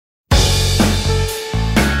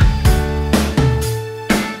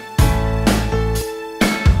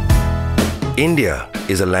India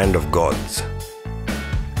is a land of gods,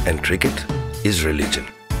 and cricket is religion.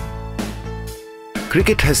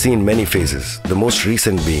 Cricket has seen many phases, the most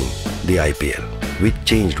recent being the IPL, which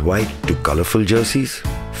changed white to colourful jerseys,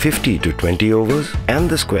 50 to 20 overs, and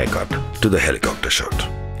the square cut to the helicopter shot.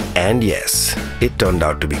 And yes, it turned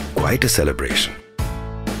out to be quite a celebration.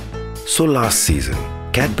 So last season,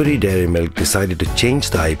 Cadbury Dairy Milk decided to change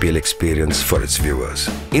the IPL experience for its viewers.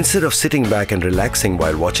 Instead of sitting back and relaxing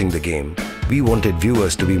while watching the game, we wanted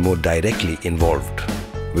viewers to be more directly involved.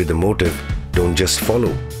 With the motive, don't just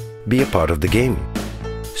follow, be a part of the game.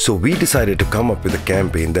 So we decided to come up with a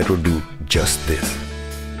campaign that would do just this.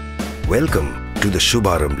 Welcome to the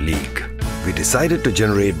Shubharamb League. We decided to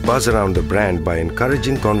generate buzz around the brand by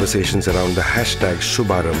encouraging conversations around the hashtag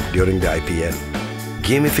Shubharamb during the IPL.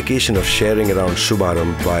 Gamification of sharing around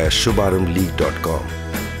Shubharamb via shubharambleague.com,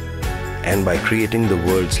 and by creating the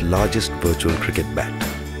world's largest virtual cricket bat.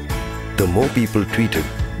 The more people tweeted,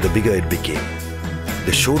 the bigger it became.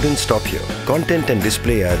 The show didn't stop here. Content and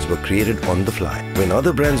display ads were created on the fly. When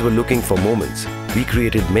other brands were looking for moments, we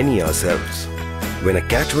created many ourselves. When a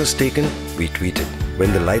catch was taken, we tweeted.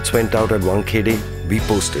 When the lights went out at 1K day, we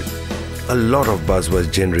posted. A lot of buzz was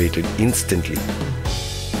generated instantly.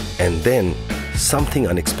 And then, something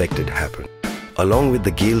unexpected happened. Along with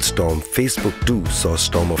the Gale storm, Facebook too saw a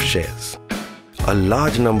storm of shares. A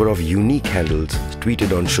large number of unique handles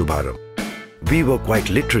tweeted on Shubharamb. We were quite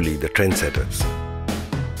literally the trendsetters.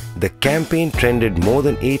 The campaign trended more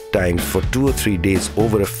than 8 times for 2 or 3 days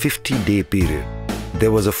over a 50-day period.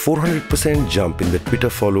 There was a 400% jump in the Twitter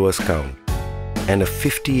followers count and a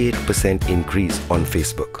 58% increase on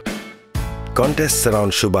Facebook. Contests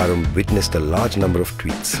around Shubharamb witnessed a large number of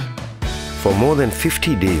tweets. For more than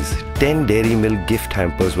 50 days, 10 Dairy Milk gift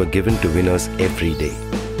hampers were given to winners every day.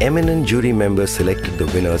 Eminent jury members selected the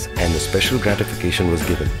winners and a special gratification was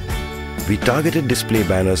given. We targeted display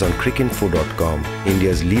banners on cricinfo.com,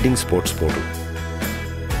 India's leading sports portal.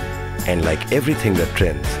 And like everything that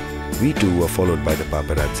trends, we too were followed by the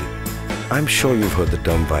paparazzi. I'm sure you've heard the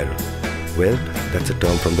term viral. Well, that's a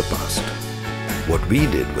term from the past. What we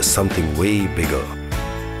did was something way bigger.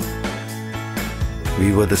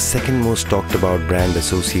 We were the second most talked about brand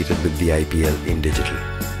associated with the IPL in digital.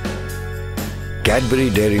 Cadbury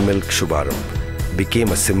Dairy Milk Shubharamb became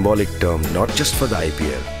a symbolic term not just for the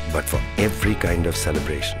IPL, but for every kind of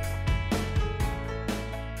celebration.